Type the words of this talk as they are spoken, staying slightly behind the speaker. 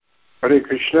Hare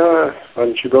Krishna,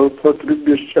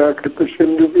 Vanchagalpatribhyascha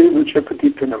Kripasindhubhyo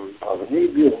Chapatitanam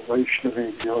Pavanebhyo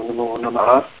Vaishnavebhyo Namo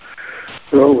Namaha.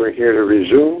 So we're here to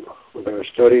resume with our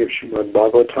study of Srimad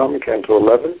Bhagavatam, Canto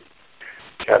 11,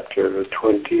 Chapter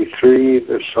 23,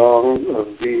 the Song of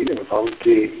the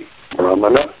Avanti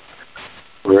Brahmana.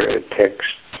 We're at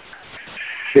text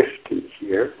 50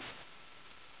 here.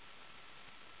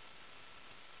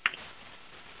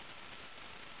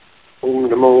 Om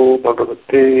Namo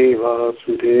Bhagavate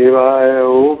Vasudevaya.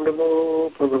 Om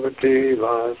Namo Bhagavate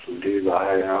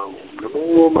Vasudevaya. Om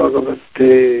Namo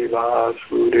Bhagavate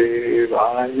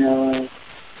Vasudevaya.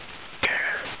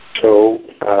 So,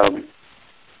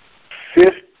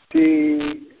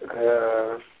 50,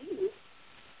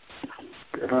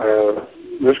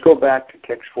 let's go back to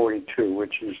text 42,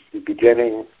 which is the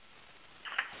beginning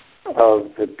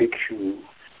of the Bhikshu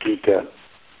Gita.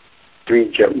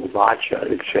 Vacha,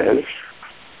 it says.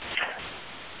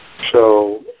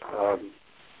 So,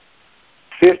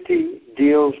 50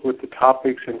 deals with the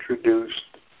topics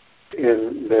introduced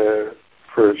in the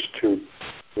first two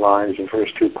lines, the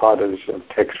first two padas of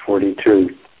text 42,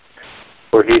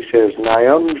 where he says,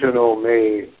 Nayam jano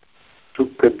me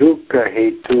tukkadukkha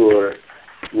hetur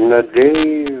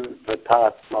nadev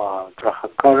vatatma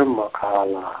grahakarma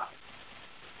kala.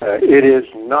 It is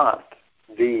not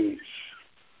these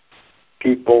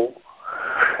people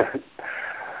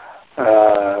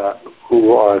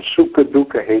who are sukha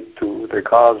dukkha hetu, the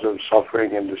cause of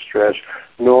suffering and distress,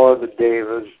 nor the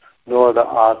devas, nor the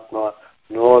atma,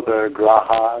 nor the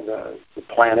graha, the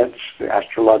planets, the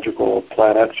astrological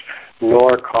planets,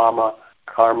 nor karma,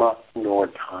 nor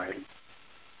time.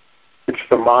 It's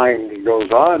the mind that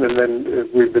goes on, and then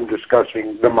we've been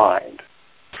discussing the mind.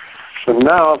 So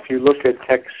now if you look at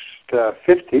text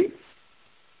 50,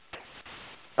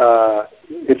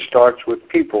 it starts with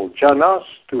people. Janas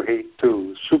tu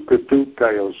hetu sukha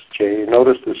dukkayos che.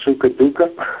 Notice the sukha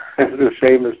dukkha is the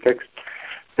same as text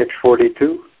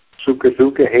 42. Sukha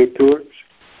dukkha hetu.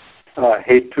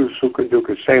 Hetu sukha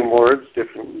dukkha. Same words,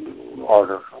 different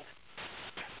order.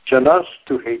 Janas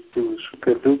tu hetu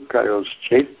sukha dukkayos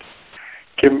che.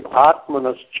 Kim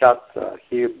atmanas chatra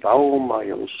hi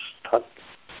bhaumayos tat.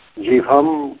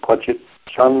 Jiham kvachit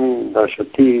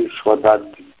chandashati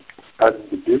swadad.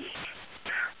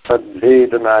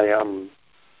 Tadvedanayam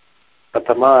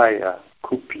Patamaya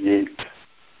Kupyet.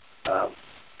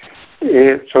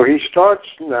 So he starts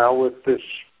now with this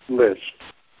list.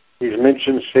 He's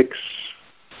mentioned 6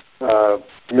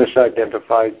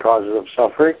 misidentified causes of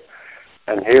suffering,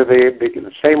 and here they begin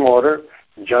the same order: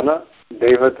 Jana,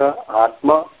 Devata,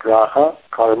 Atma, Graha,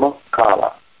 Karma,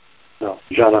 Kala. No,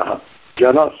 Janaha.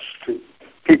 Janas, to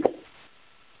people.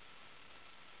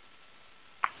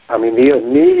 I mean, the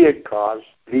immediate cause,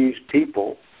 these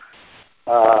people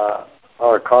are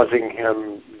causing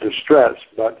him distress,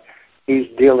 but he's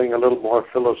dealing a little more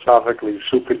philosophically,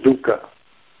 sukha dukkha,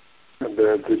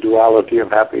 the duality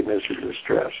of happiness and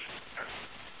distress.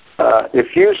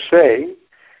 If you say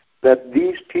that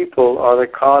these people are the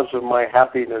cause of my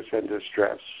happiness and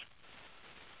distress,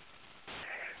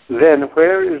 then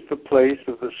where is the place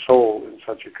of the soul in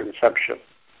such a conception?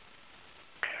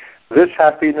 This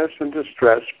happiness and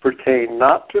distress pertain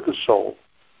not to the soul,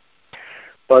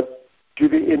 but to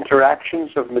the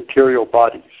interactions of material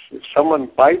bodies. If someone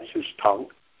bites his tongue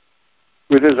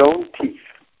with his own teeth,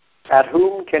 at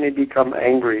whom can he become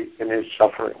angry in his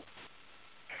suffering?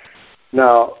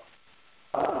 Now,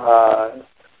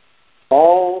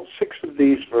 all 6 of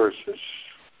these verses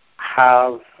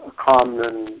have a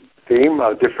common theme,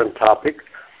 a different topic,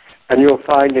 and you'll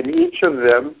find in each of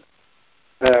them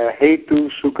hetu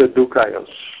sukha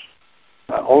dukkayos.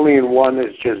 Only in one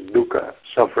is just dukkha,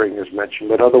 suffering is mentioned,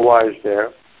 but otherwise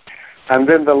there. And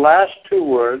then the last 2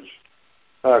 words,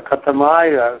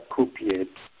 katamaya kupyet,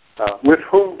 with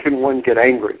whom can one get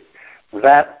angry?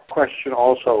 That question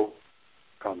also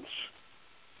comes.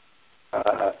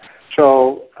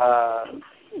 So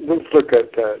let's look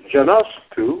at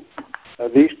janastu,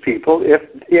 these people.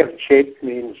 If chet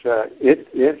means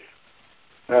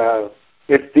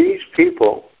if these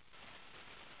people,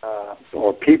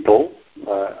 or people,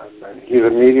 and he's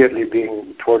immediately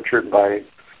being tortured by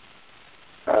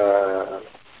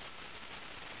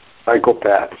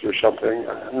psychopaths or something,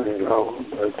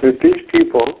 if these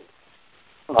people,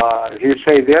 if you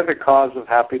say they're the cause of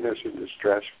happiness and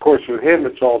distress, of course with him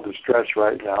it's all distress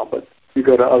right now, but you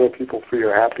go to other people for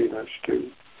your happiness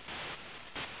too.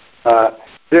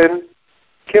 Then,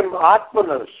 kim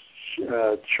atmanas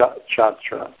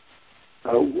chatra.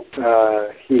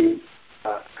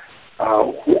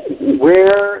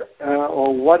 Where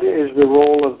or what is the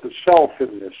role of the self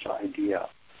in this idea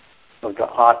of the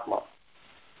Atma?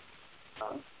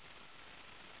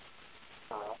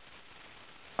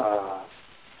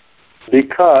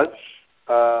 because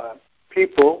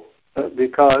people,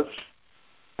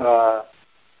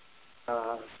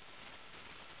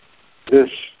 this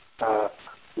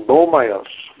bomaios,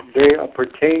 they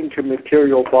pertain to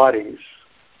material bodies.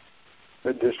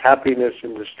 This happiness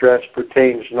and distress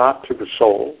pertains not to the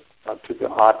soul, not to the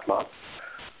Atma,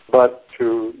 but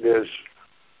to this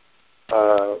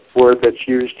word that's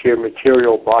used here,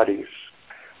 material bodies.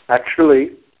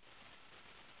 Actually,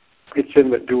 it's in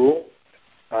the dual.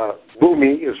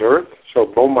 Bhumi is earth, so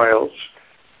bomaios,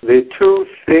 the two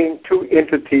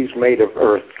entities made of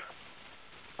earth.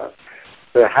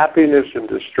 The happiness and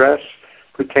distress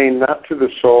pertain not to the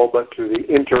soul, but to the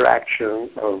interaction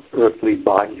of earthly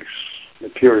bodies,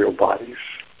 material bodies.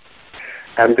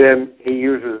 And then he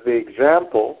uses the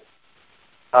example,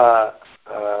 so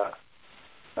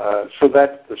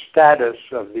that the status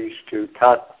of these two,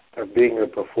 tat, of being a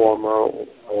performer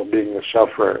or being a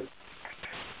sufferer.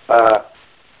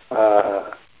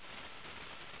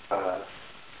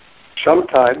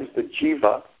 Sometimes the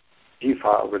jiva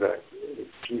over the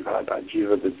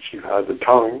the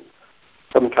tongue,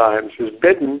 sometimes is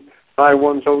bitten by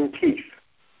one's own teeth.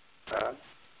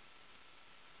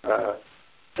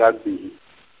 That'd be,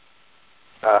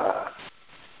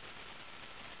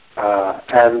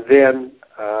 and then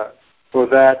for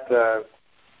that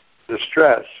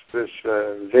distress, this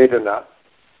Vedana,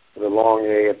 the long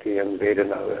A at the end,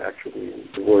 Vedana, actually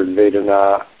the word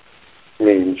Vedana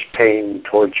means pain,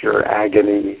 torture,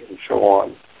 agony, and so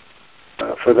on.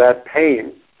 For that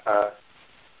pain,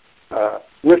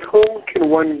 with whom can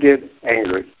one get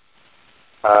angry?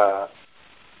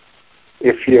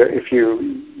 If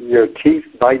your teeth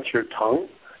bite your tongue,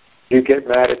 you get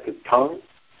mad at the tongue,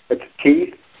 at the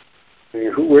teeth. I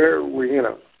mean,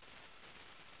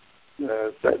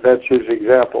 that's his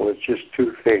example. It's just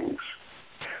two things.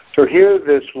 So here,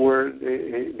 this word,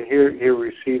 here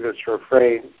we see this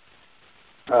refrain,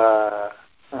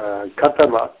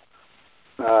 katama.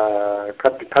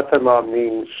 Katama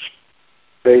means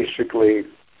basically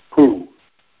who.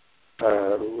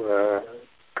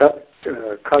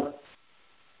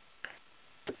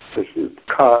 This is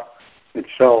ka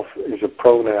itself is a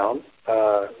pronoun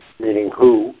meaning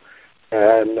who,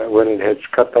 and when it hits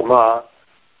katama,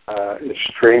 is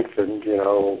strengthened.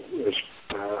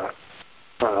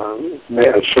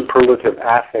 A superlative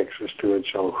affixes to it.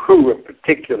 So who in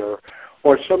particular,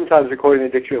 or sometimes according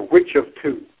to the dictionary, which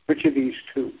of these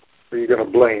two are you going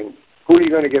to blame? Who are you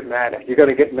going to get mad at? You're going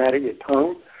to get mad at your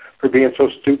tongue for being so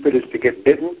stupid as to get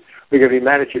bitten? Or you're going to be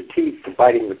mad at your teeth for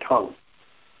biting the tongue?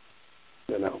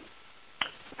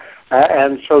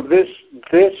 And so the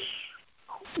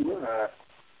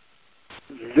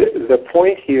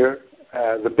point here,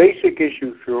 the basic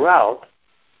issue throughout,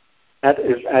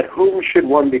 is at whom should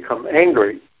one become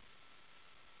angry?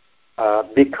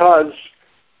 Because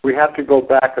we have to go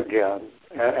back again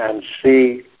and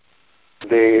see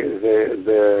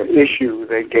the issue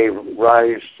that gave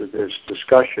rise to this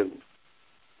discussion,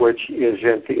 which is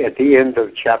at the end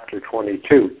of chapter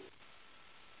 22.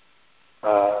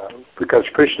 Because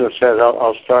Krishna says,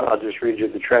 I'll just read you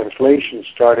the translation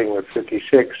starting with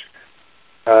 56.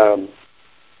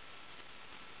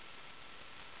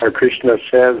 Krishna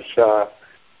says,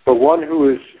 the one who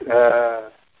is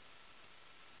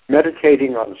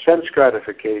meditating on sense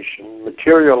gratification,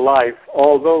 material life,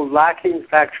 although lacking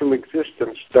factual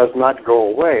existence, does not go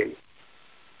away,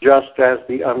 just as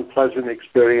the unpleasant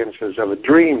experiences of a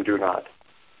dream do not.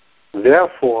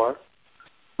 Therefore,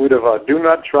 Uddhava, do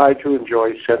not try to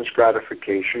enjoy sense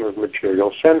gratification with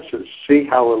material senses. See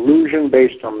how illusion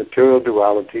based on material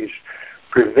dualities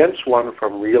prevents one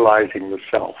from realizing the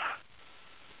self.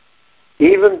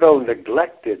 Even though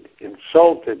neglected,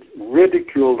 insulted,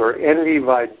 ridiculed, or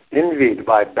envied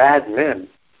by bad men,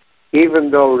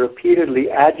 even though repeatedly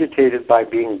agitated by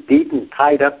being beaten,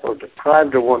 tied up, or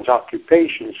deprived of one's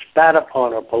occupation, spat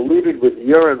upon, or polluted with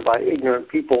urine by ignorant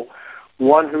people,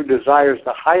 one who desires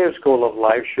the highest goal of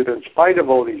life should, in spite of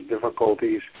all these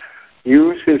difficulties,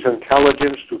 use his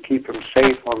intelligence to keep him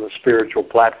safe on the spiritual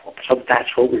platform. So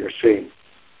that's what we are seeing.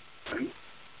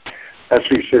 As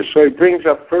he says. So he brings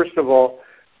up, first of all,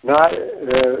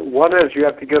 one is you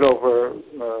have to get over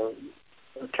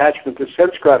attachment to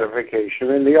sense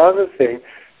gratification, and the other thing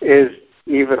is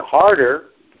even harder,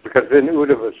 because then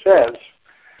Uddhava says,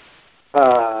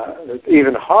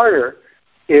 even harder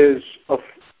is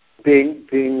being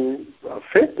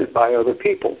offended by other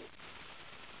people.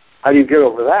 How do you get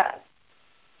over that?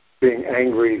 Being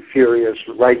angry, furious,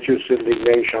 righteous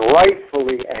indignation,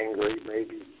 rightfully angry,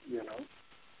 maybe,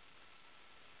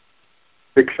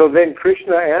 So then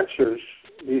Krishna answers,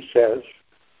 he says,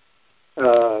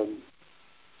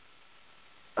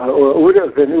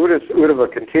 Uddhava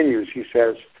continues, he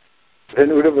says, then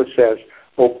Uddhava says,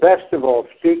 "O best of all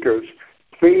speakers,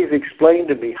 please explain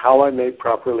to me how I may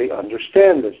properly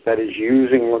understand this," that is,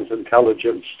 using one's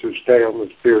intelligence to stay on the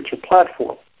spiritual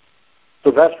platform.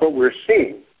 So that's what we're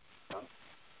seeing.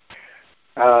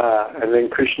 And then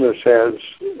Krishna says,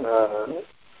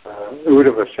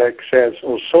 Uddhava says,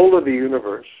 "O soul of the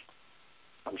universe,"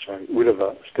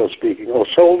 Uddhava still speaking, "O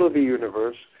soul of the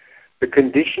universe, the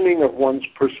conditioning of one's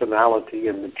personality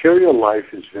in material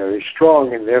life is very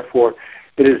strong, and therefore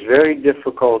it is very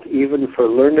difficult even for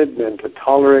learned men to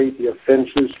tolerate the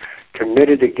offenses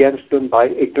committed against them by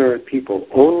ignorant people.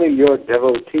 Only your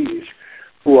devotees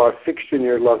who are fixed in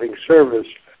your loving service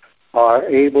are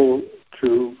able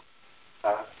to,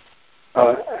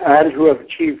 and who have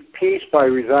achieved peace by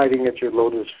residing at your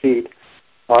lotus feet,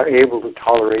 are able to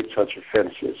tolerate such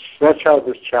offenses." That's how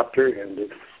this chapter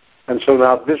ended. And so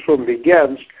now this one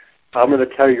begins. I'm going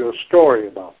to tell you a story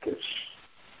about this.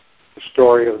 The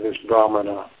story of this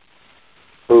Brahmana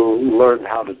who learned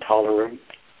how to tolerate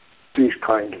these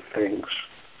kind of things.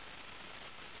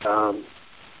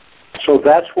 So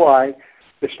that's why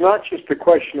it's not just a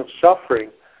question of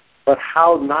suffering, but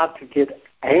how not to get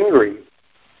angry.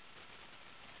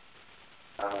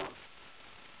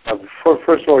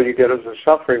 First of all, you get into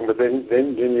suffering, but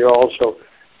then you also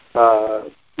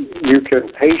you can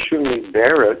patiently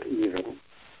bear it even,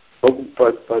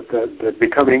 but the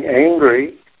becoming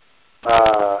angry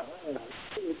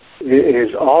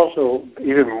is also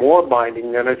even more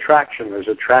binding than attraction. There's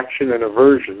attraction and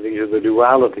aversion. These are the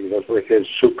duality. That's what it is,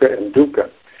 sukha and dukkha,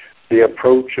 the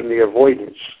approach and the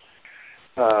avoidance.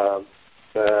 One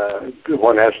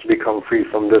has to become free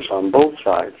from this on both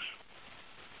sides.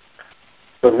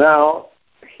 So now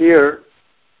here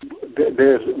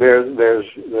there's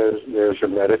a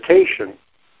meditation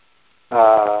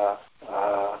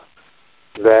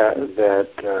that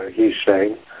he's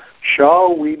saying.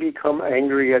 Shall we become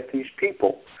angry at these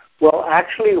people? Well,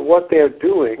 actually, what they're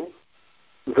doing,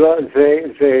 my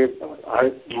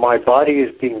body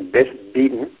is being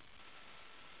beaten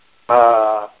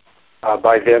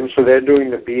by them, so they're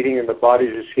doing the beating, and the body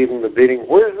is receiving the beating.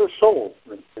 Where's the soul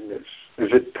in this?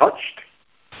 Is it touched?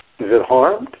 Is it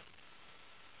harmed?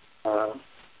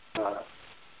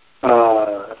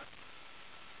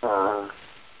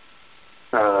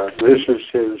 This is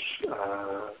his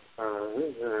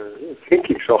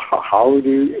thinking. So how do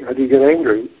you get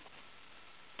angry?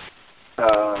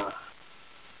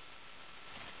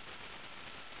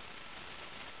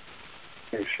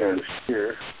 He says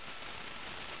here.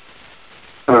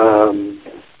 Hold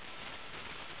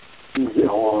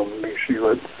on, let me see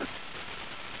what.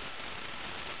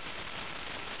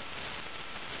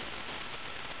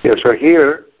 Yeah, so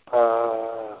here,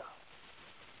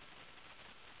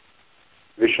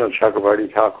 Vishnu Chakravarti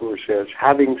Thakur says,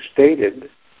 having stated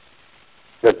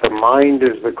that the mind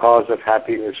is the cause of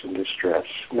happiness and distress.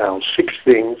 Now, 6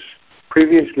 things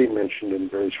previously mentioned in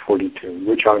verse 42,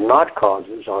 which are not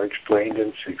causes, are explained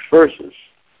in 6 verses.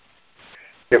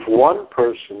 If one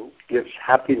person gives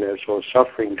happiness or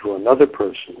suffering to another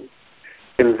person,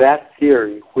 in that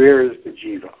theory, where is the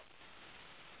jiva?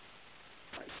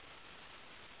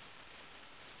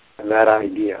 And that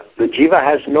idea. The jiva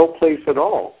has no place at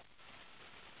all,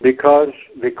 because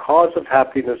the cause of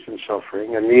happiness and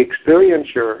suffering and the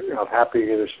experiencer of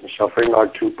happiness and suffering are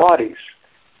 2 bodies,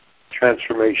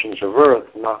 transformations of earth,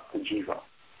 not the jiva.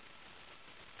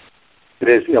 It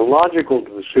is illogical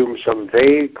to assume some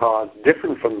vague cause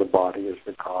different from the body as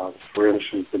the cause. For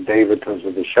instance, the devatas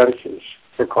of the senses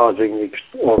for causing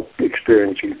or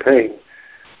experiencing pain.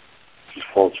 This is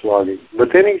false logic.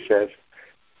 But then he says,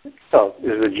 so,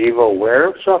 is the jiva aware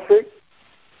of suffering?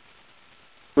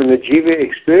 When the jiva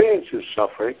experiences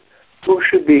suffering, who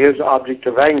should be his object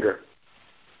of anger?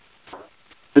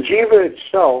 The jiva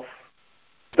itself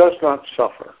does not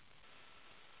suffer,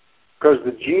 because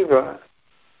the jiva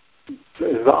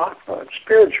is the atma, it's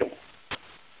spiritual.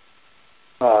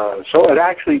 So it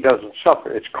actually doesn't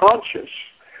suffer. It's conscious.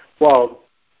 Well,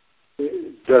 does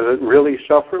it really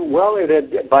suffer? Well,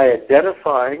 by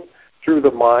identifying through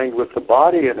the mind with the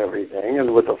body and everything,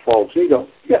 and with the false ego,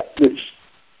 yeah,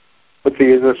 but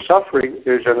the suffering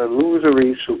is an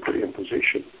illusory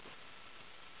superimposition.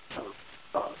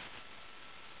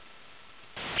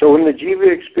 So when the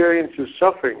jiva experiences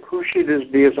suffering, who should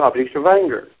be his object of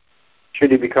anger?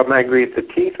 Should he become angry at the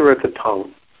teeth or at the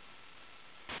tongue?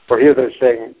 Or here they're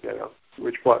saying,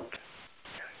 which one?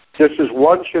 Just as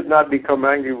one should not become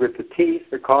angry with the teeth,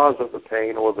 the cause of the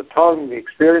pain, or the tongue, the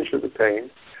experience of the pain,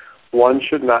 one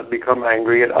should not become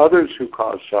angry at others who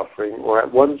cause suffering or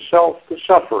at oneself, the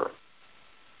sufferer.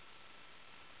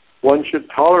 One should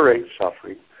tolerate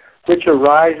suffering, which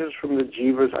arises from the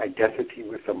jiva's identity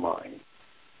with the mind.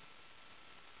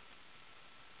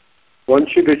 One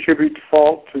should attribute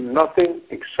fault to nothing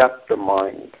except the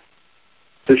mind.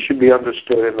 This should be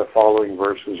understood in the following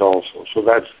verses also. So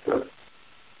that's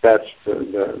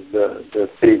the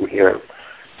theme here.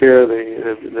 Here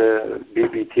the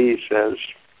BBT says,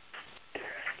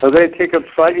 now they take a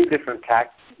slightly different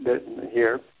tack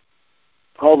here.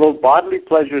 Although bodily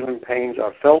pleasures and pains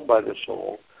are felt by the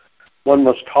soul, one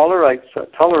must tolerate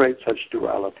such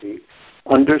duality,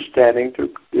 understanding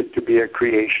it to be a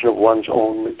creation of one's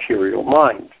own material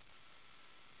mind.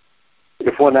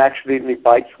 If one accidentally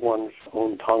bites one's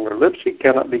own tongue or lips, he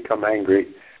cannot become angry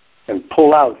and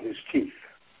pull out his teeth.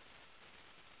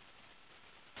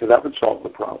 So that would solve the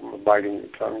problem of biting your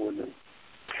tongue, wouldn't it?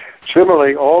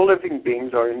 Similarly, all living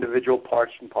beings are individual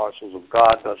parts and parcels of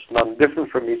God, thus none different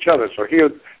from each other. So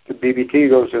here the BBT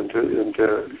goes into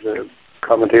the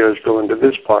commentators go into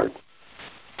this part.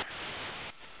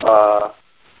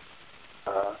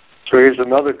 So here's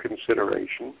another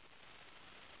consideration.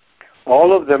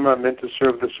 All of them are meant to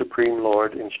serve the Supreme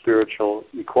Lord in spiritual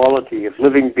equality. If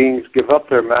living beings give up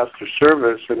their master's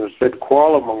service and instead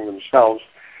quarrel among themselves,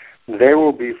 they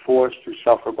will be forced to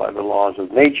suffer by the laws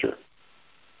of nature.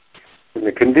 If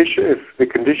the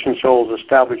conditioned souls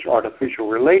establish artificial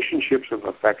relationships of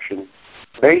affection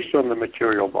based on the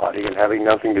material body and having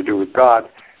nothing to do with God,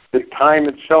 the time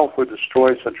itself will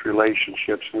destroy such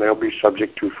relationships and they'll be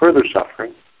subject to further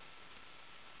suffering.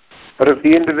 But if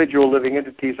the individual living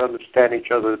entities understand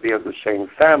each other to be of the same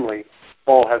family,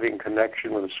 all having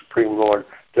connection with the Supreme Lord,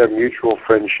 their mutual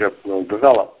friendship will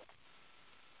develop.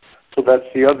 So that's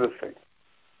the other thing.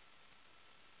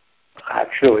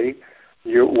 Actually,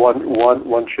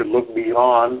 one should look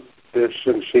beyond this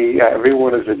and see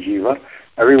everyone is a jiva,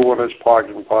 everyone is part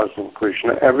and parcel of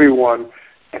Krishna, everyone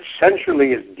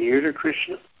essentially is dear to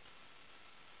Krishna.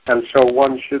 And so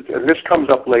one should, and this comes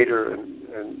up later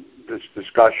in this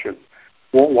discussion,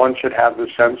 one should have the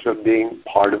sense of being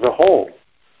part of the whole.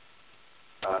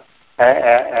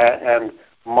 And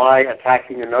my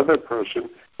attacking another person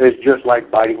is just like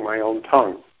biting my own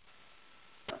tongue.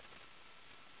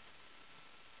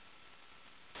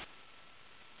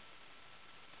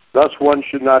 Thus, one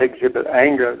should not exhibit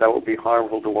anger that will be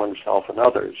harmful to oneself and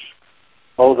others.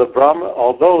 Although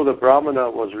the Brahmana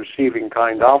was receiving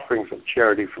kind offerings of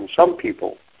charity from some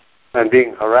people and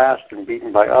being harassed and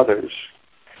beaten by others,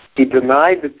 he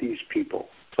denied that these people,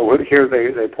 so here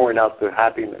they point out the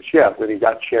happiness, that he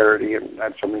got charity and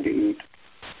had something to eat.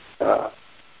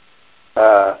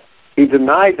 He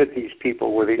denied that these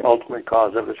people were the ultimate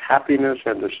cause of his happiness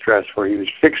and distress, for he was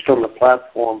fixed on the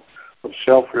platform of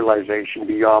self-realization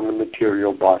beyond the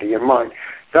material body and mind.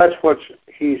 That's what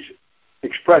he's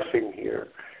expressing here,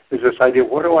 is this idea,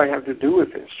 what do I have to do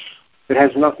with this? It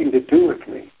has nothing to do with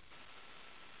me.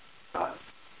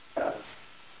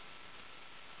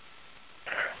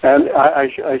 And I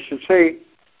should say,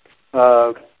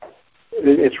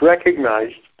 it's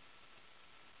recognized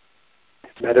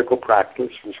in medical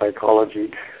practice and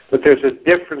psychology that there's a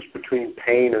difference between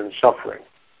pain and suffering.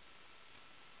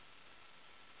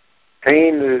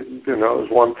 Pain, is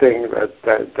one thing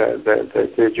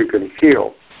that you can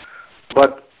feel,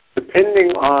 but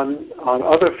depending on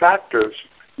other factors,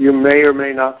 you may or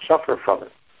may not suffer from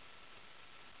it.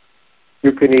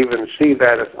 You can even see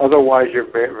that if otherwise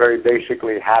you're very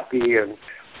basically happy and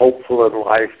hopeful in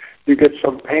life, you get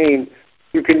some pain,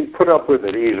 you can put up with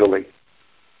it easily.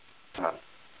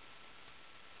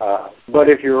 But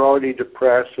if you're already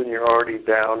depressed and you're already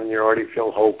down and you already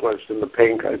feel hopeless and the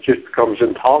pain just becomes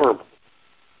intolerable,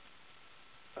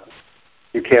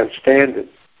 you can't stand it.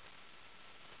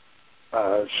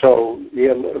 So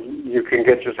you can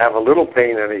just have a little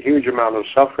pain and a huge amount of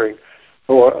suffering,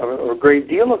 or a great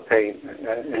deal of pain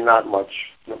and not much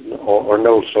or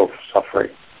no suffering.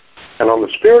 And on the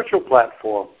spiritual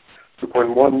platform,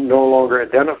 when one no longer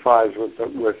identifies with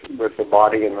the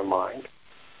body and the mind,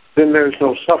 then there's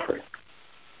no suffering.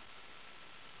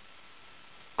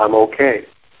 I'm okay,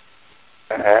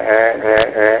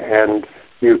 and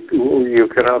you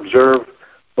can observe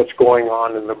what's going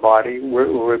on in the body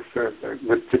with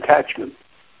detachment.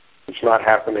 It's not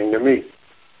happening to me.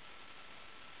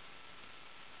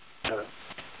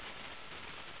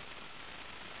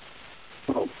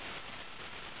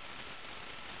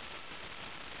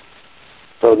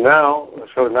 So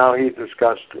now he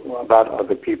discussed about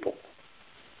other people,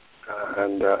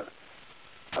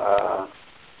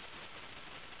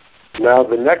 now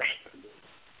the next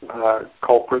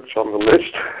culprits on the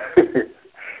list,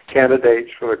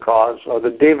 candidates for the cause, are the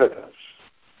devatas.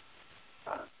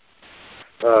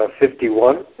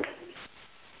 51.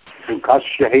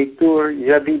 Dukasya hetur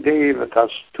yadi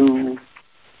devatastu.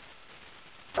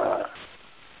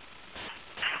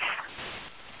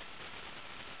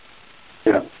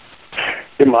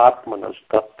 Imatmanas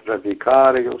tatra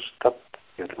vikarios tat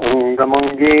yat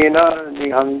angamangena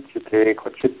nihanchite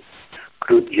kvachit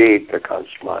krujeta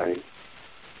kasmai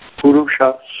purusha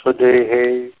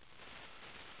swadehe.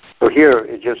 So here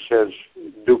it just says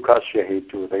dukasya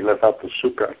hetu. They left out the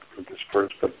sukha for this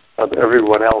verse, but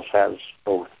everyone else has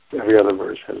both. Every other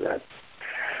verse has that.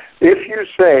 If you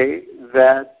say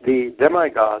that the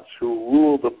demigods who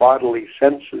rule the bodily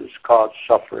senses cause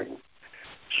suffering,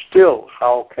 still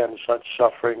how can such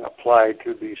suffering apply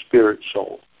to the spirit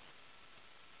soul?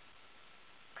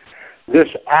 This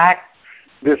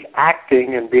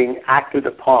acting and being acted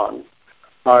upon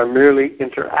are merely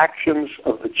interactions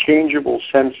of the changeable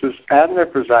senses and their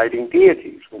presiding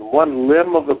deities. When one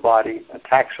limb of the body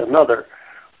attacks another,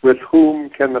 with whom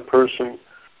can the person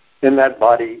in that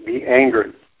body be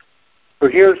angry? So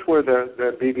here's where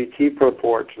the BBT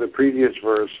purport to the previous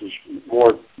verse is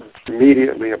more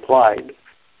immediately applied.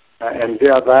 And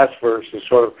the last verse is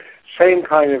sort of same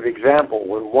kind of example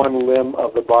when one limb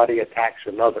of the body attacks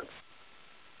another.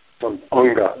 One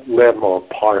anga, limb or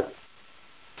part.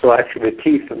 So actually the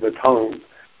teeth and the tongue,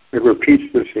 it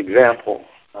repeats this example.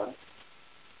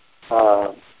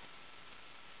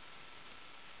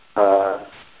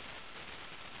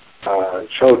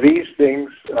 So these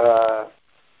things,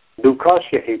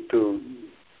 dukasya hetu,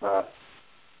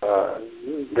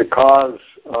 the cause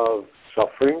of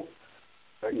suffering,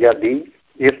 yadi,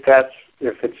 if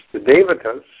it's the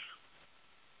devatas,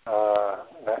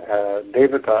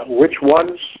 devata, which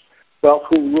ones? Well,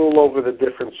 who rule over the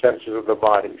different senses of the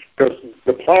body? Because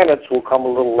the planets will come a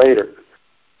little later.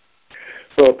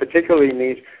 So it particularly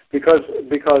needs, because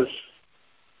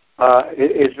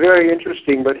it's very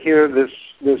interesting, but here this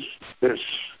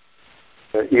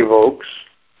evokes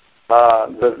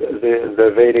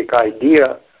the Vedic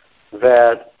idea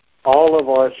that all of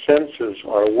our senses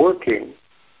are working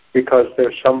because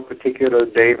there's some particular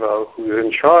deva who's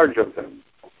in charge of them.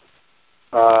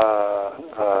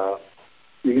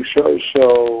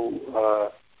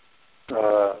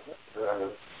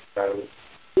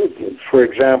 For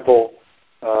example,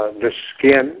 the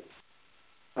skin.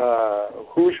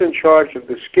 Who's in charge of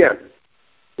the skin?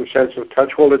 The sense of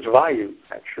touch? Well, it's Vayu,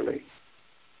 actually.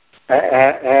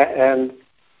 And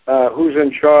who's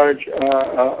in charge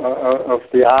of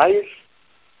the eyes?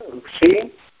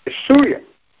 Seeing? It's Surya.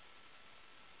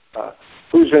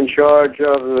 Who's in charge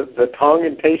of the tongue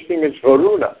and tasting? It's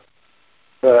Varuna.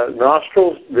 The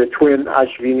nostrils, the twin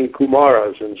Ashvini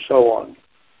Kumaras, and so on.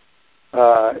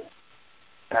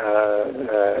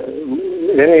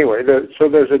 Anyway, so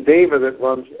there's a deva that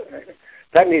runs.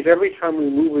 That means every time we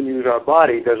move and use our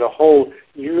body, there's a whole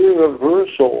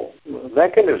universal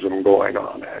mechanism going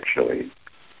on, actually,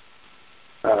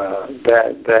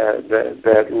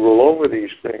 that rule over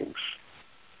these things.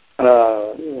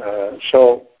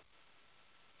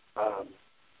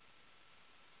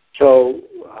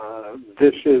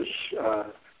 This is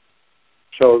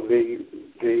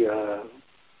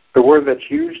the word that's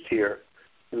used here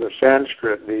in the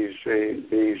Sanskrit. These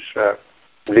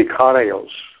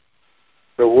vikarayos.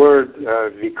 The word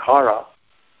vikara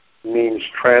means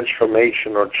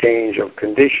transformation or change of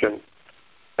condition,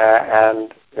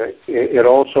 and it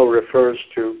also refers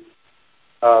to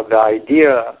the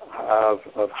idea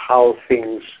of how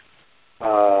things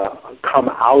come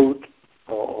out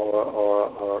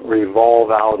or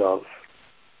revolve out of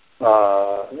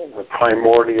the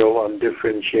primordial,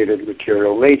 undifferentiated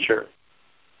material nature.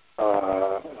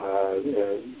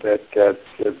 That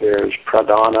there's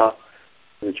pradhana,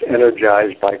 it's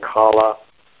energized by kala,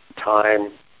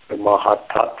 time, the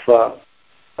mahatattva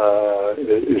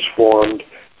is formed,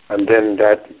 and then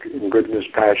that goodness,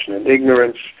 passion, and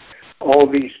ignorance. All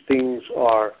these things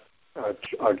are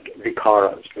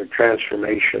vikaras, they're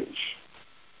transformations.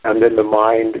 And then the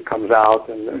mind comes out,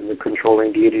 and the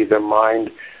controlling deity, the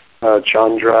mind,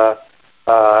 Chandra,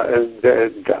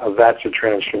 that's a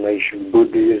transformation.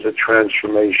 Buddhi is a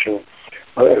transformation.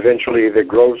 Eventually the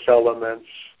gross elements,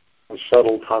 the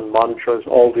subtle mantras,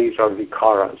 all these are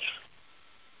vikaras.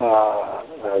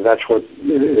 That's what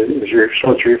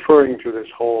it's referring to,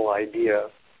 this whole idea.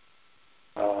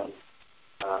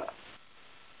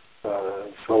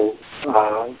 Who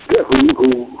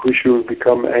should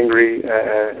become angry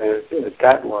at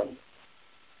that one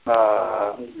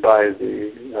by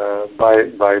the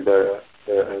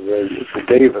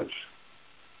devas?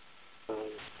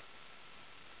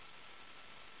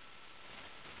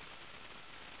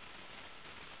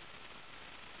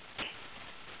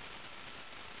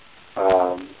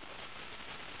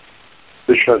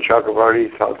 Krishna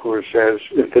Chakravarti Thakur says,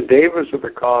 if the devas are the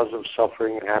cause of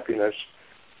suffering and happiness,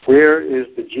 where is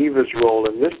the jiva's role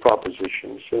in this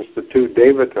proposition, since the two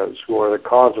devatas, who are the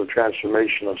cause of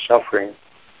transformation of suffering,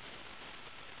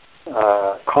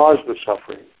 cause the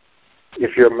suffering?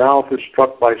 If your mouth is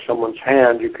struck by someone's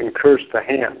hand, you can curse the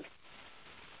hand.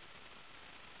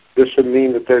 This would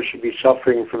mean that there should be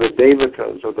suffering for the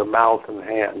devatas, or the mouth and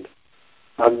hand,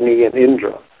 Agni and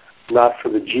Indra, not for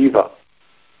the jiva.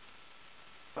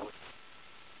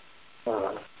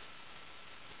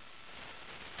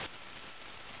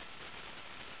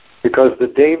 Because the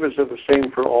devas are the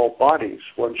same for all bodies,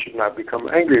 one should not become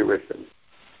angry with them.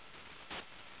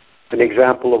 An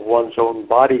example of one's own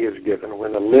body is given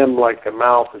when a limb like the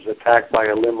mouth is attacked by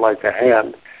a limb like the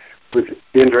hand, with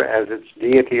Indra as its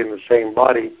deity in the same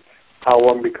body, how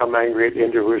one become angry at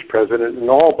Indra, who is present in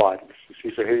all bodies. You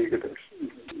see, so here you get this.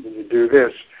 When you do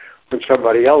this, when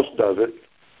somebody else does it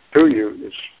to you,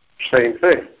 it's the same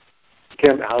thing.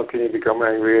 How can you become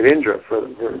angry at Indra for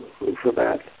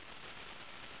that?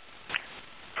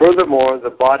 Furthermore, the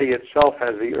body itself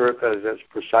has the earth as its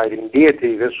presiding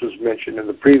deity. This was mentioned in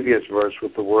the previous verse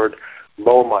with the word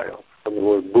Bhomaya, from the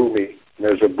word Bhumi. And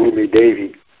there's a Bhumi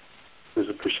Devi, who's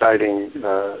a presiding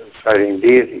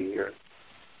deity here.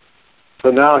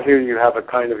 So now here you have a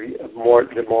kind of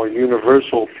the more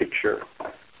universal picture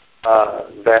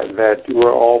that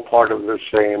we're all part of the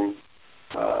same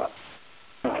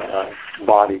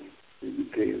body,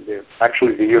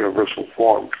 actually the universal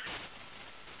form.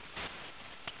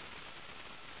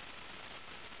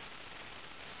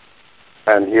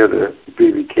 And here the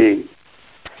BBT.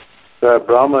 The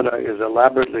Brahmana is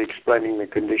elaborately explaining the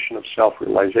condition of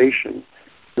self-realization,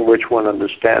 in which one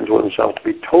understands oneself to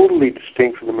be totally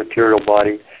distinct from the material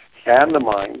body and the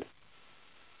mind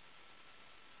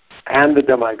and the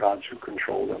demigods who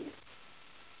control them.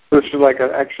 This is like an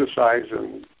exercise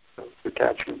in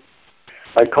detachment.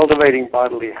 By cultivating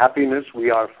bodily happiness,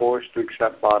 we are forced to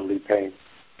accept bodily pain.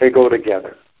 They go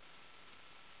together.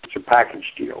 It's a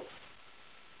package deal.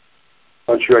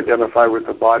 Once you identify with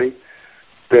the body,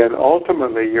 then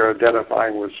ultimately you're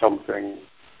identifying with something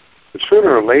that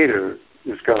sooner or later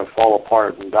is going to fall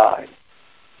apart and die,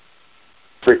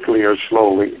 quickly or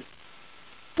slowly,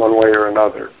 one way or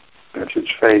another. That's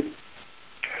its fate.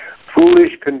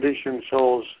 Foolish, conditioned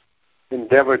souls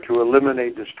endeavor to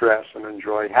eliminate distress and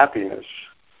enjoy happiness.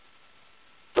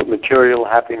 But material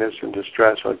happiness and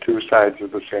distress are two sides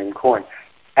of the same coin.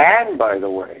 And, by the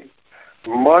way,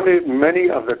 many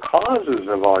of the causes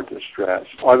of our distress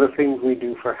are the things we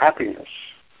do for happiness.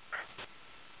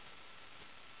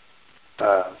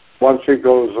 Once it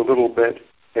goes a little bit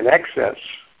in excess,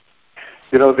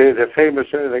 the famous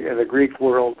in the Greek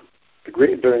world,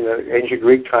 during the ancient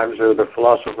Greek times, there were the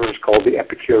philosophers called the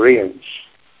Epicureans,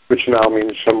 which now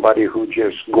means somebody who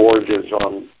just gorges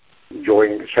on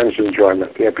sense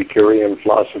enjoyment, the Epicurean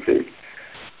philosophy.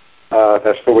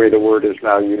 That's the way the word is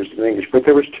now used in English. But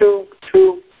there was two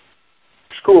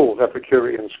schools,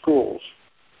 Epicurean schools.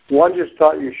 One just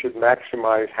thought you should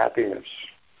maximize happiness.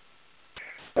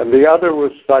 And the other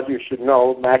thought you should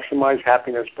maximize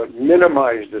happiness but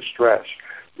minimize distress.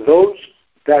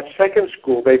 That second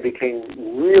school, they became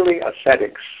really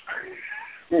ascetics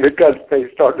because they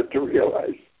started to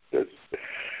realize this.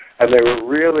 And they were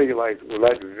really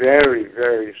led very,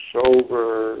 very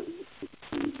sober,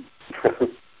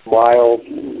 mild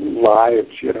lives,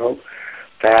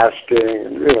 fasting,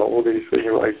 and all these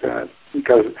things like that,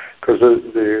 because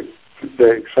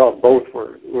they saw both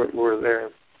were there.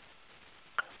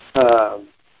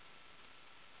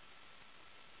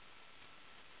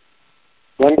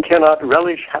 One cannot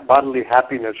relish bodily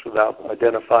happiness without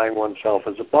identifying oneself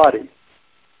as a body.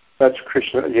 That's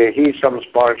Krishna. Yehi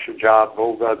samsparshaja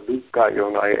bhoga dukkha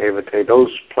yonaya evate.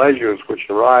 Those pleasures which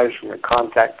arise from the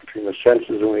contact between the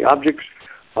senses and the objects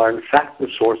are in fact the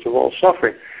source of all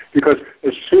suffering. Because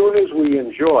as soon as we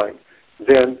enjoy,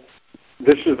 then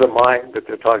this is the mind that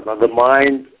they're talking about. The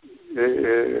mind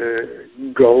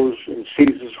goes and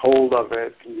seizes hold of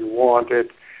it, and you want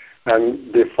it,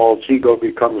 and the false ego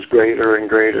becomes greater and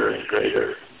greater and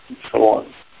greater, and so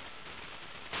on.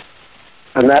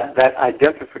 And that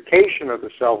identification of the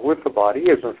self with the body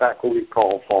is in fact what we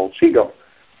call false ego,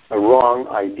 the wrong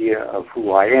idea of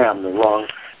who I am, the wrong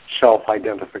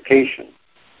self-identification.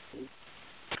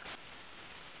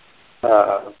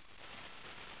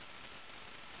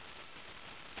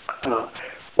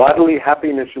 Bodily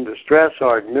happiness and distress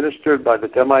are administered by the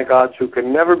demigods who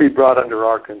can never be brought under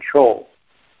our control.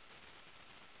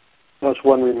 Thus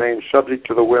one remains subject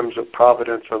to the whims of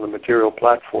providence on the material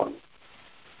platform.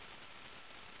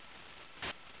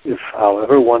 If,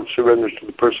 however, one surrenders to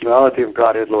the personality of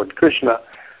Godhead Lord Krishna,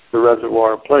 the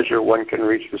reservoir of pleasure, one can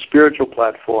reach the spiritual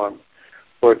platform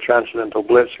where transcendental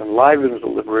bliss enlivens the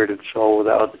liberated soul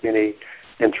without any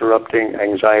interrupting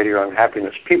anxiety or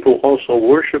unhappiness. People also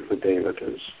worship the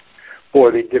devatas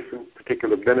for the different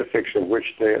particular benefits of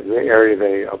which the area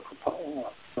they are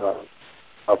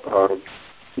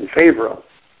in favor of.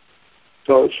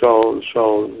 So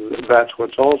that's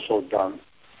what's also done.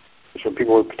 So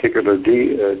people with particular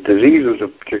diseases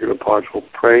of particular parts will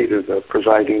pray to the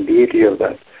presiding deity of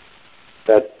that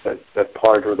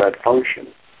part or that function.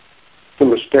 It's a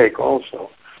mistake also.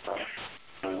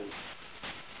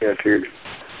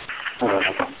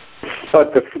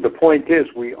 But the point is,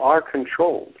 we are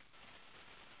controlled.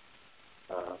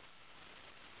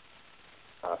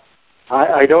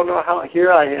 I don't know how.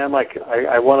 Here I am.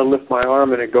 I want to lift my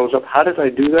arm and it goes up. How did I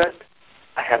do that?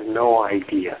 I have no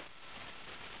idea.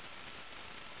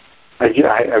 I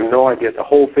have no idea. The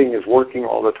whole thing is working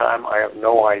all the time. I have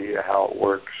no idea how it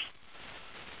works.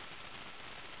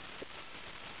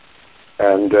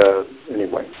 And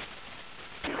anyway,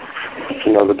 it's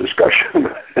another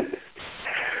discussion.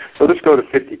 So let's go to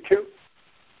 52.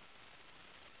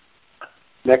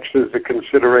 Next is the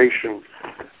consideration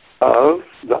of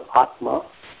the Atma.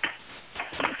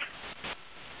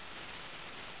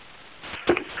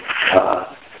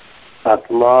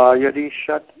 Atma yadi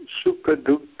shat sukha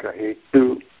dukkha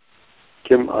hetu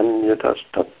kim anyatas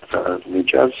tatra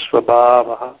nijas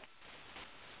svabhavaha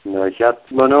na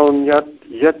yatmanon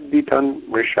yadvitan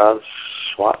mrishas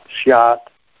syat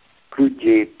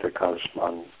krujeta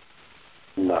kasman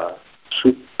na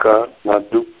sukha na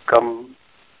dukkham.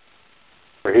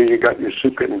 So here you got your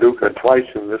sukha and dukkha twice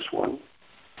in this one.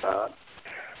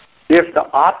 If the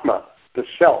Atma, the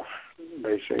self,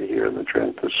 they say here in the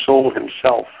trend, the soul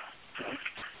himself,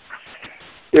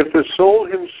 if the soul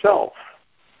himself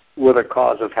were the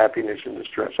cause of happiness and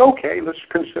distress, okay, let's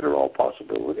consider all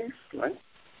possibilities, right?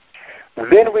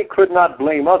 Then we could not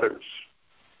blame others,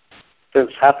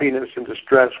 since happiness and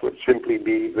distress would simply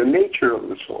be the nature of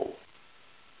the soul.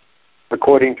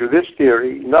 According to this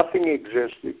theory, nothing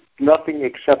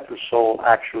except the soul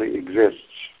actually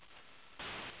exists.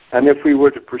 And if we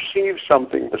were to perceive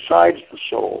something besides the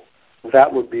soul,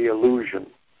 that would be illusion.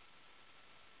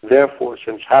 Therefore,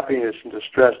 since happiness and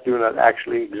distress do not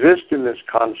actually exist in this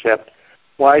concept,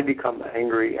 why become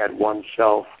angry at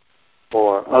oneself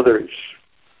or others?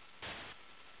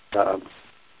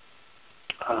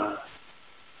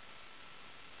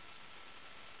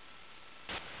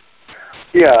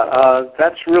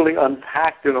 That's really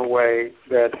unpacked in a way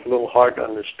that's a little hard to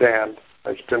understand.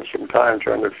 I spent some time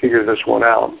trying to figure this one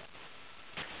out.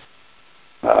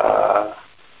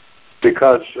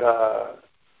 Because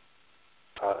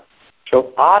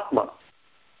so Atma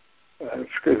is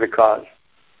the cause.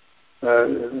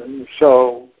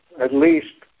 So at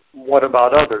least, what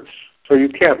about others? So you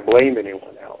can't blame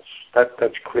anyone else.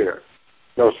 That's clear.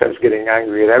 No sense getting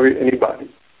angry at anybody.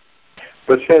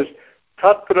 But it says,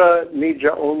 Tatra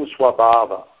nija om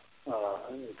swabhava.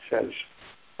 It says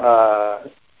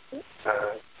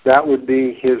that would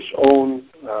be his own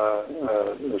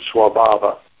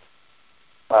swabhava.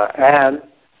 And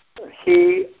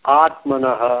he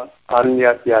atmanaha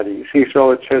anyat yadi. See,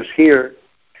 so it says here,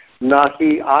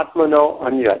 nahi atmano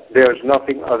anyat. There's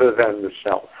nothing other than the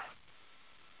self.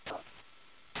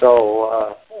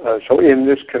 So in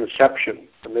this conception,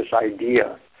 in this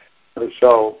idea,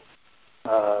 so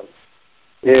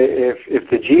if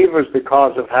the jiva is the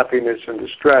cause of happiness and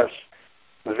distress,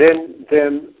 then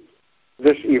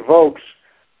this evokes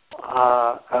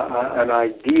an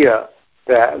idea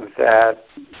that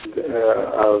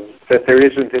there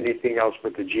isn't anything else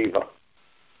but the jiva.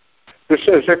 This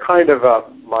is a kind of a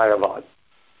Mayavad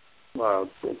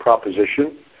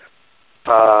proposition.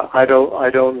 I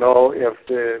don't know if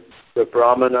the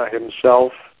Brahmana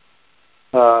himself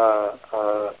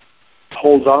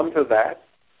holds on to that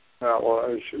or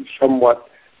is somewhat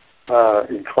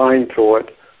inclined to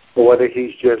it, or whether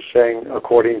he's just saying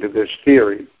according to this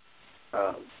theory.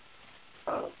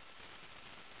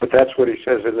 But that's what he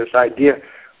says in this idea.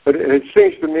 But it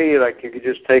seems to me like you could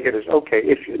just take it as, okay,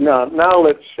 now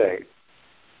let's say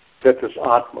that this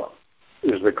Atma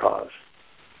is the cause.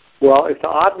 Well, if the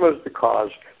Atma is the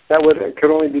cause, it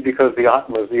could only be because the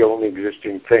Atma is the only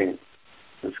existing thing,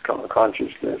 this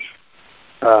consciousness.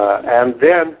 And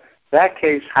then, that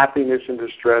case, happiness and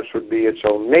distress would be its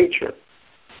own nature.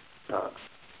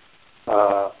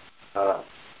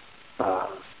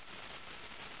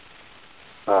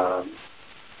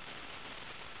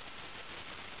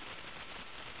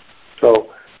 So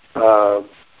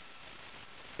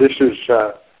this is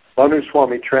Bhanu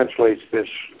Swami translates this,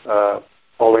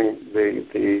 following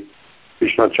the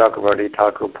Vishnu Chakravarti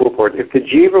Thakur purport. If the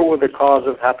jiva were the cause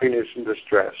of happiness and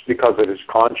distress because it is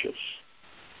conscious,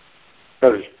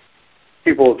 because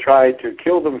people try to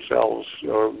kill themselves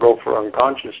or go for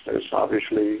unconsciousness,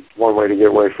 obviously one way to get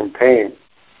away from pain.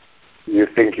 You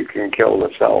think you can kill the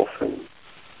self, and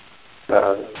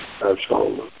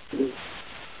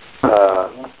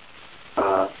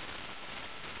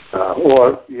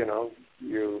or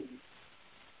you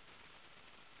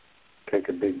take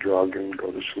a big drug and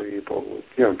go to sleep, or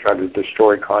try to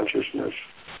destroy consciousness.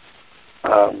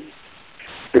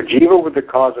 If jiva were the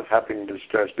cause of happiness and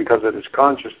distress because it is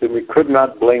conscious, then we could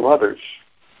not blame others,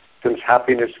 since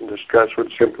happiness and distress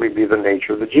would simply be the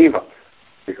nature of the jiva.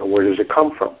 Where does it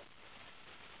come from?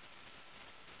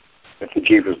 If the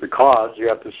jiva is the cause, you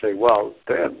have to say, well,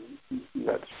 then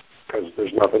that's because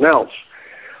there's nothing else.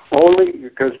 Only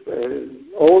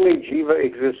jiva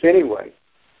exists anyway.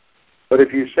 But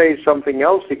if you say something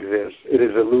else exists, it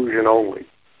is illusion only.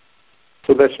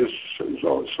 So this is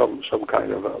some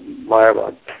kind of a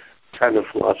Mayavad kind of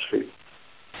philosophy.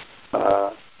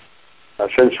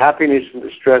 Since happiness and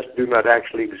distress do not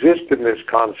actually exist in this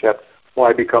concept,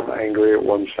 why become angry at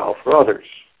oneself or others?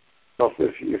 So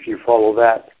if you follow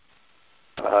that,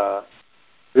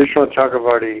 Vishnu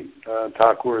Chakravarti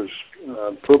Thakur's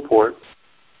purport,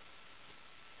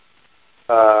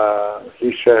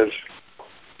 he says,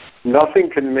 nothing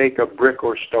can make a brick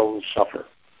or stone suffer.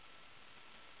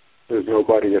 There's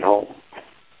nobody at home.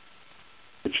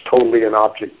 It's totally an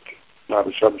object, not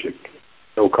a subject.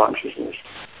 No consciousness.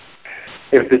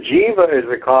 If the jiva is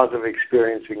the cause of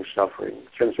experiencing suffering,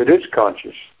 since it is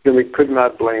conscious, then we could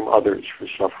not blame others for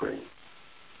suffering.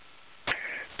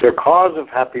 The cause of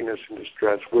happiness and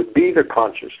distress would be the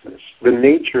consciousness, the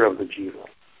nature of the jiva.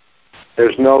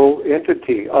 There's no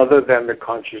entity other than the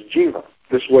conscious jiva.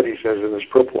 This is what he says in his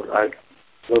purport. I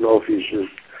don't know if he's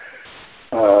just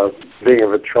being a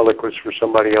ventriloquist for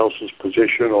somebody else's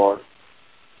position, or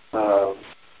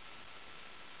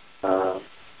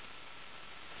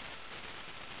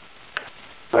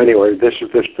anyway, this is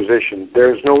this position.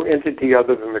 There is no entity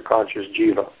other than the conscious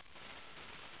jiva.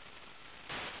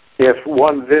 If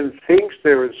one then thinks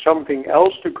there is something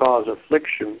else to cause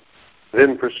affliction,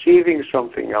 then perceiving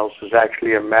something else is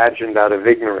actually imagined out of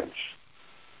ignorance.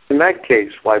 In that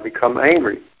case, why become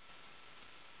angry?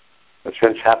 But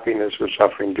since happiness or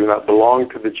suffering do not belong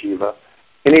to the jiva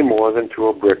any more than to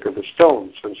a brick or a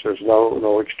stone, since there's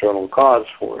no external cause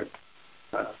for it.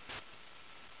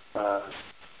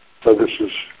 So this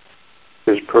is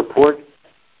his purport.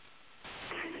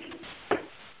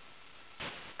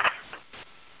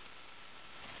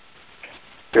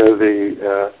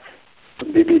 The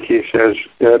BBT says,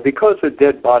 because the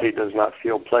dead body does not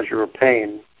feel pleasure or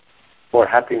pain, or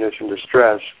happiness and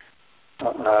distress,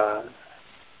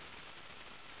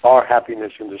 our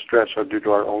happiness and distress are due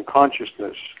to our own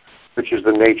consciousness, which is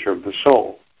the nature of the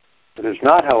soul. It is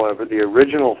not, however, the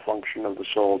original function of the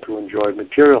soul to enjoy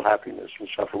material happiness and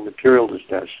suffer material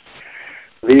distress.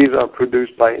 These are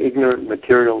produced by ignorant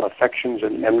material affections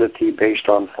and enmity based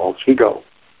on false ego.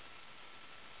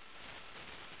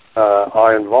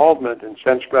 Our involvement in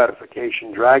sense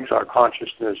gratification drags our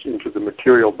consciousness into the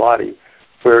material body,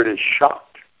 where it is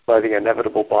shocked by the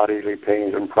inevitable bodily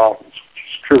pains and problems, which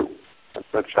is true.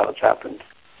 That's how it's happened.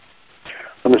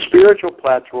 On the spiritual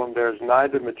platform, there is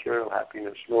neither material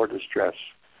happiness nor distress,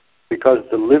 because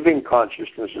the living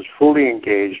consciousness is fully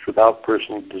engaged without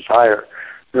personal desire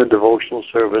in the devotional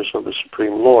service of the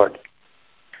Supreme Lord.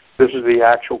 This is the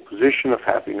actual position of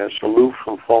happiness, aloof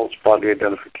from false body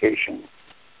identification.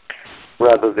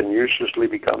 Rather than uselessly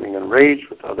becoming enraged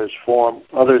with others for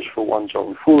one's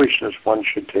own foolishness, one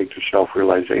should take to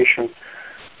self-realization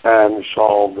and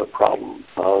solve the problem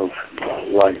of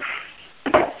life.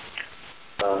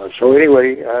 So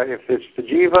anyway, if it's the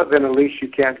jiva, then at least you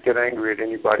can't get angry at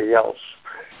anybody else.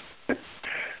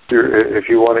 If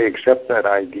you want to accept that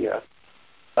idea.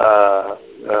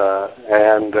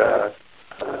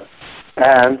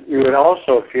 And you would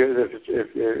also feel if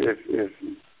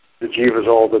the jiva is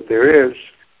all that there is,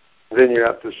 then you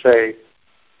have to say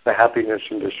the happiness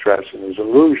and distress is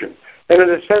illusion. And in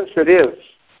a sense it is.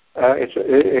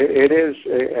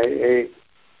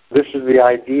 This is the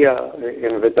idea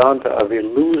in Vedanta of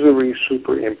illusory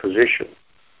superimposition.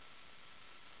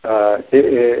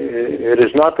 It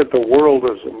is not that the world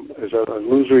is an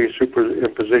illusory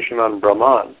superimposition on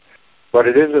Brahman, but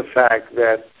it is a fact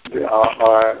that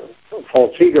our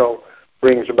false ego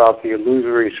brings about the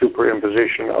illusory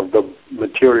superimposition of the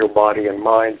material body and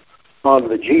mind on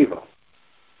the jiva,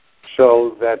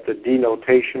 so that the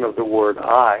denotation of the word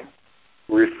I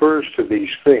refers to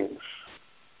these things.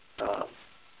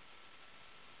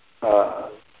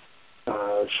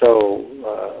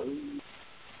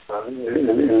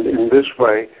 In this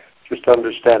way, just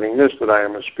understanding this, that I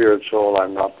am a spirit soul,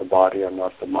 I'm not the body, I'm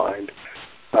not the mind,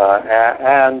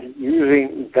 and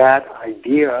using that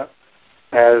idea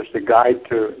as the guide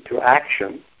to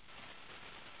action,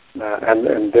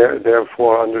 and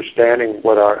therefore understanding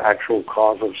what our actual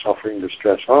cause of suffering,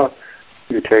 distress are,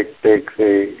 you take the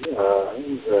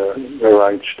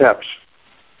right steps,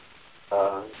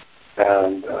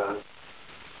 and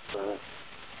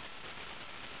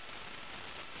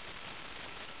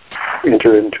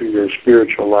enter into your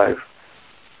spiritual life.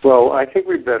 Well, I think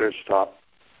we'd better stop.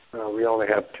 We only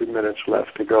have 2 minutes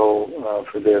left to go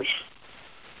for this,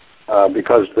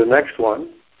 because the next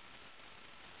one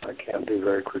I can't do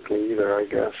very quickly either, I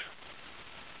guess.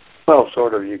 Well,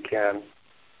 sort of, you can.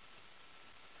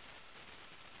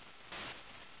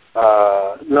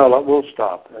 No, we'll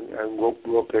stop, and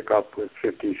we'll pick up with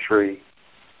 53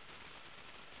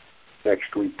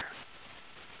 next week.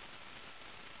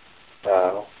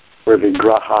 Where the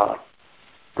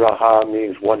graha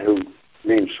means one who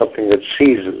means something that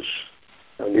seizes,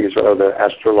 and these are the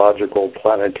astrological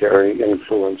planetary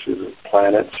influences of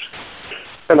planets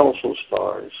and also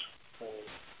stars and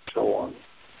so on.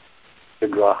 The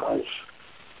grahas.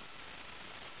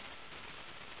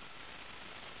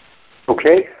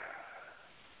 Okay.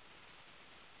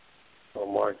 I'll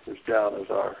mark this down as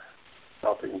our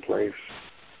stopping place.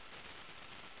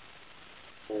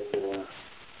 And,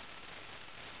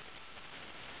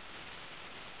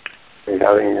 we're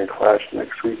having a class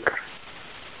next week.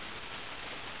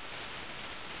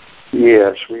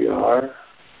 Yes, we are.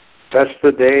 That's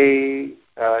the day,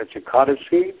 it's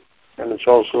Ekadasi, and it's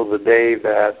also the day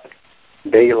that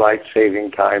daylight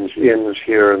saving times ends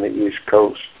here on the East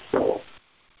Coast. So,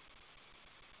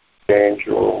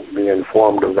 you'll be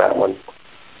informed of that one.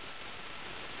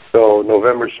 So,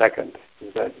 November 2nd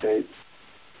is that date.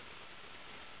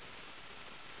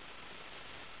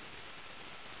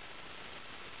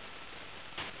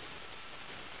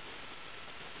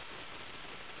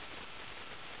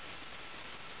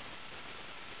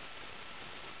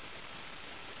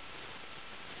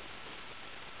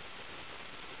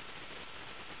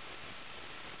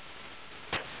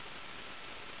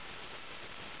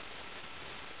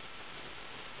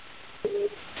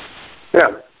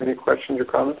 Yeah. Any questions or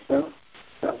comments now?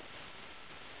 No.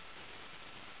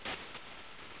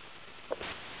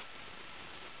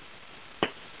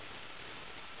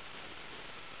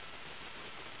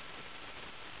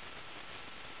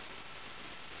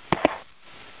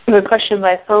 I have a question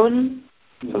by phone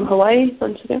from Hawaii.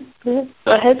 Once again, go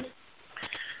ahead.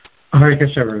 Hare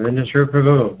Krishna, Ravindra,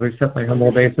 Prabhu. We accept my humble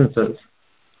obeisances.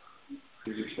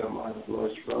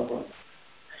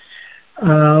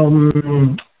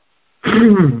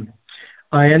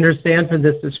 I understand from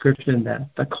this description that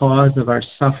the cause of our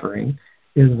suffering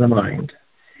is the mind.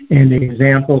 And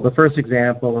the first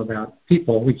example about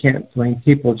people, we can't blame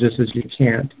people just as you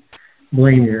can't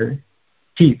blame your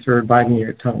teeth or biting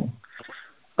your tongue.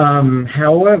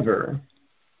 However,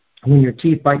 when your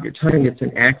teeth bite your tongue, it's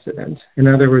an accident. In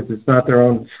other words, it's not their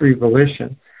own free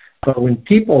volition. But when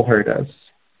people hurt us,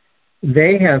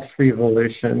 they have free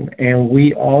volition, and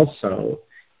we also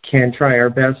can try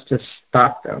our best to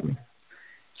stop them.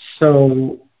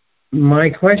 So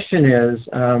my question is,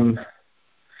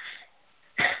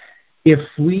 if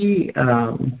we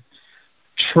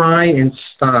try and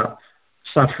stop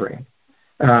suffering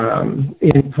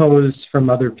imposed from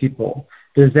other people,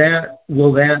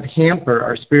 will that hamper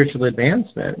our spiritual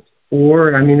advancement?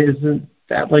 Or, isn't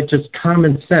that like just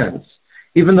common sense?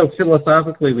 Even though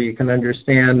philosophically we can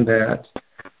understand that,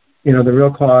 the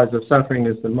real cause of suffering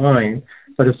is the mind,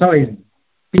 but if somebody's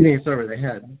beating us over the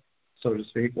head, so to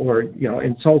speak, or,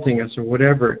 insulting us or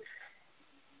whatever,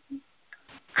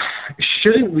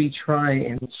 shouldn't we try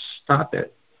and stop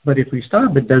it? But if we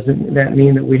stop it, doesn't that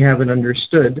mean that we haven't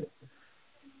understood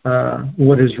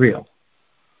what is real?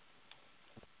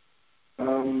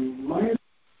 My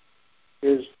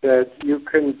is that you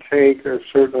can take a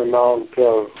certain amount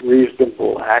of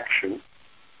reasonable action.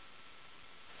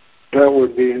 That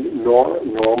would be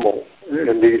normal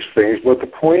in these things. But the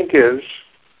point is,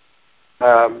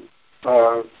 as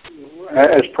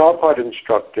Prabhupada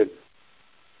instructed,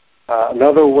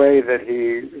 another way that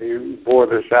he bore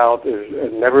this out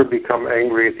is never become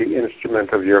angry at the instrument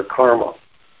of your karma.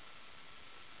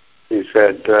 He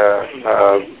said,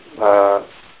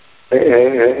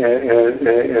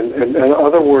 in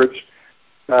other words,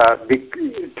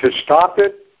 to stop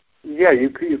it, yeah, you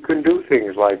can do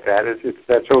things like that.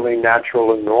 That's only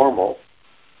natural and normal.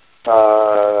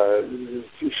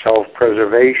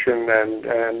 self-preservation,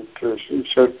 and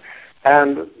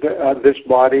this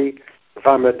body. If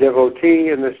I'm a devotee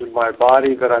and this is my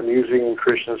body that I'm using in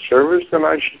Krishna's service, then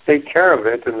I should take care of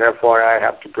it, and therefore I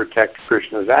have to protect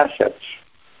Krishna's assets.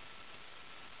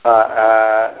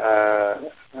 But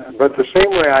the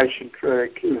same way I should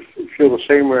feel the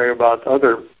same way about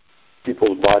other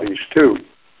people's bodies too,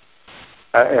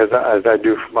 as I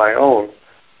do for my own.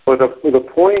 But the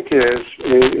point is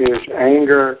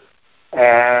anger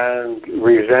and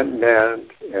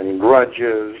resentment and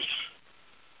grudges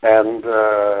and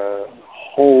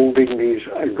holding these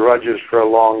grudges for a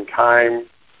long time.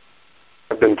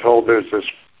 I've been told there's this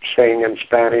saying in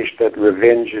Spanish that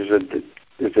revenge is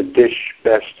a dish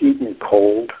best eaten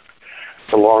cold.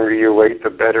 The longer you wait, the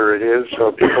better it is.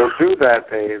 So people do that.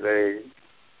 They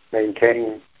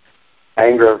maintain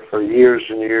anger for years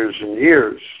and years and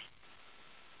years.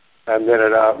 And then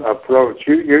it approaches.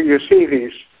 You see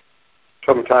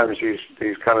sometimes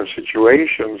these kind of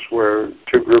situations where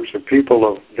two groups of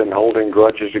people have been holding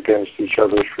grudges against each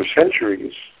other for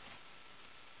centuries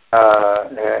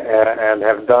and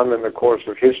have done in the course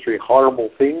of history horrible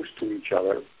things to each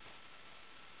other.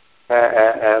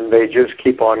 And they just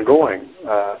keep on going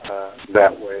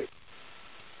that way.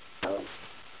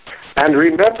 And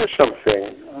remember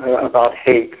something about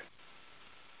hate.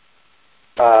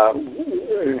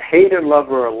 Hate and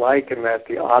love are alike in that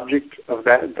the object of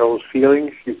those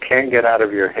feelings you can't get out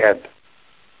of your head.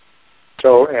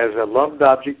 So as a loved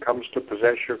object comes to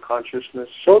possess your consciousness,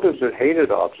 so does a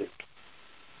hated object.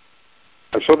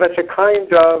 And so that's a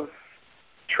kind of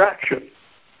attraction,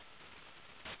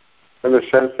 in the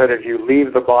sense that if you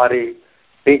leave the body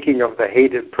thinking of the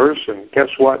hated person, guess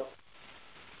what?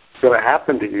 It's going to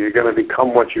happen to you. You're going to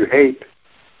become what you hate.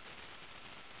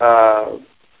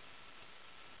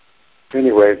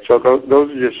 Anyway, so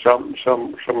those are just some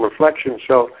reflections.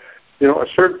 So,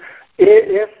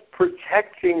 if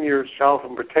protecting yourself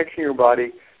and protecting your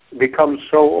body becomes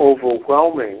so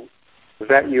overwhelming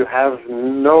that you have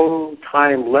no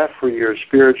time left for your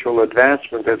spiritual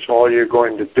advancement, that's all you're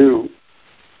going to do.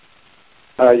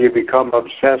 You become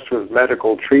obsessed with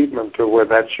medical treatment to where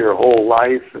that's your whole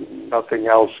life and nothing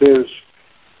else is.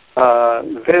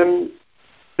 Then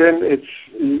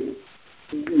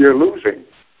you're losing.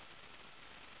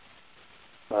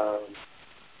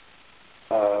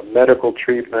 Medical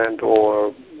treatment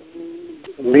or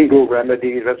legal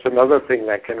remedies, that's another thing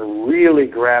that can really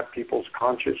grab people's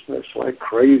consciousness like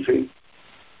crazy.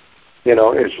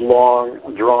 It's long,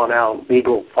 drawn-out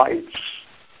legal fights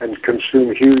and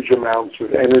consume huge amounts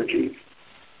of energy.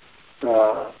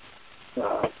 And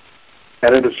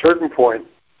at a certain point,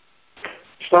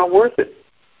 it's not worth it.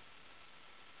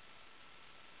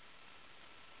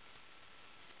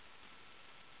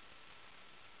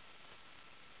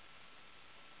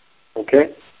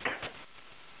 Okay?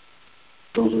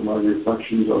 Those are my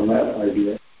reflections on that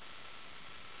idea.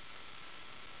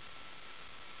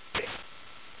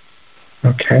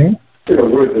 Okay.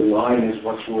 Where the line is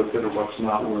what's worth it or what's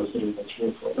not worth it and what's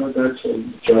worth it. That's a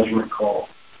judgment call.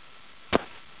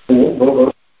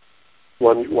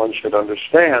 One should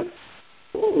understand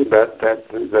that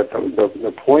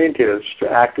the point is to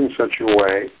act in such a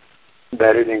way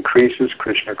that it increases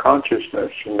Krishna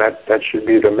consciousness, and that should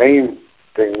be the main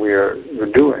thing we're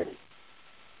doing.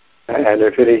 And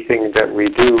if anything that we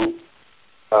do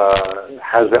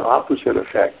has the opposite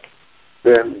effect,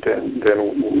 then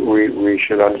we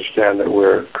should understand that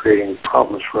we're creating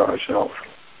problems for ourselves.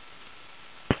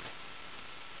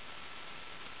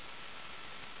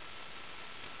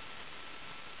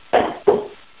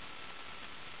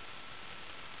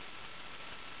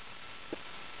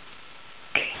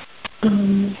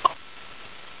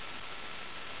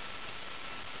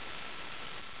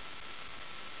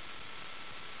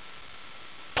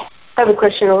 I have a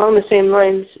question along the same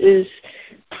lines.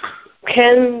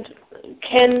 Can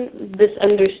this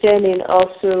understanding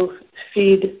also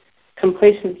feed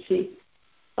complacency?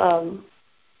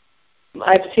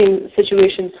 I've seen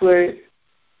situations where,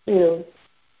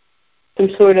 some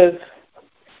sort of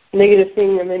negative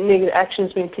thing and then negative action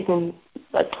is being taken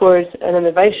towards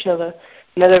another Vaishnava.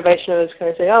 Another Vaishnava is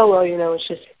kind of say, oh, well, it's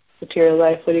just material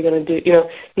life. What are you going to do?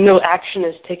 No action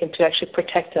is taken to actually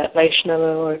protect that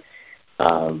Vaishnava or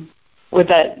with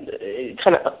that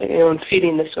kind of,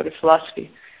 feeding this sort of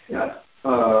philosophy. Yeah.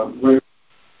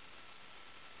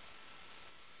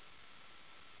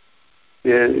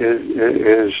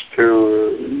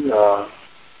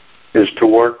 Is to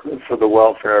work for the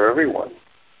welfare of everyone.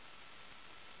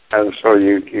 And so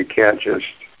you can't just,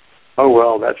 oh,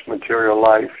 well, that's material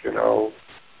life, too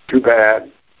bad.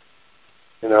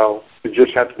 You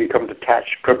just have to become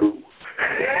detached Prabhu.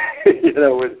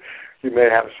 You may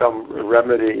have some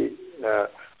remedy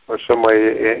or some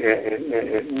way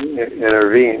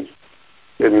intervene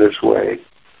in this way.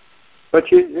 But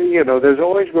there's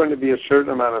always going to be a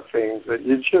certain amount of things that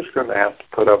you're just going to have to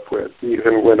put up with,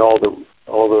 even when all the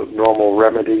normal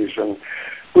remedies, and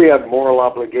we have moral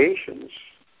obligations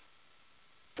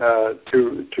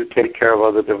to take care of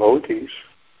other devotees,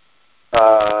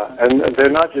 and they're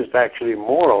not just actually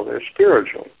moral; they're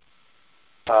spiritual.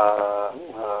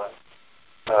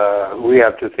 We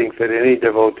have to think that any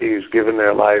devotee who's given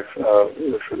their life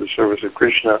for the service of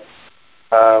Krishna,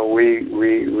 we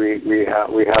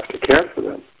have to care for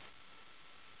them,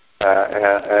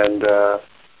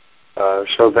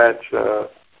 so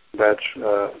that's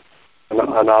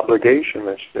an obligation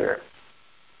that's there,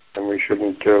 and we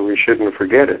shouldn't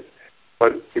forget it.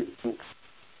 But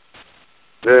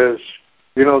there's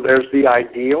the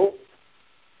ideal,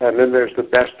 and then there's the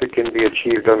best that can be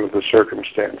achieved under the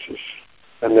circumstances,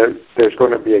 and there's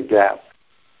going to be a gap.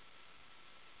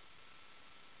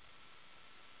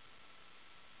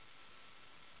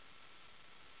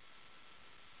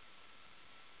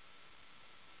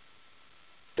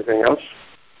 Anything else?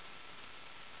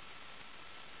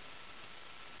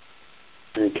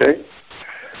 Okay.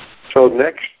 So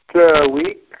next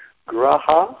week,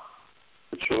 Graha,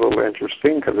 which is a little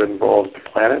interesting because it involves the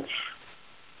planets,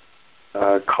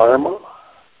 Karma,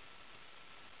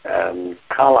 and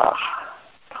Kala,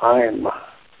 time.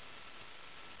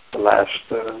 The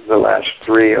last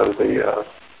three of the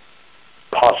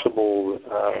possible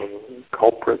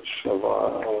culprits of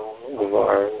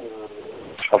our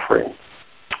suffering.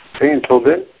 Okay, until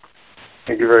then,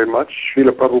 thank you very much.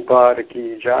 Srila Prabhupada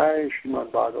ki jai, Srimad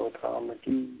Bhagavatam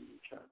ki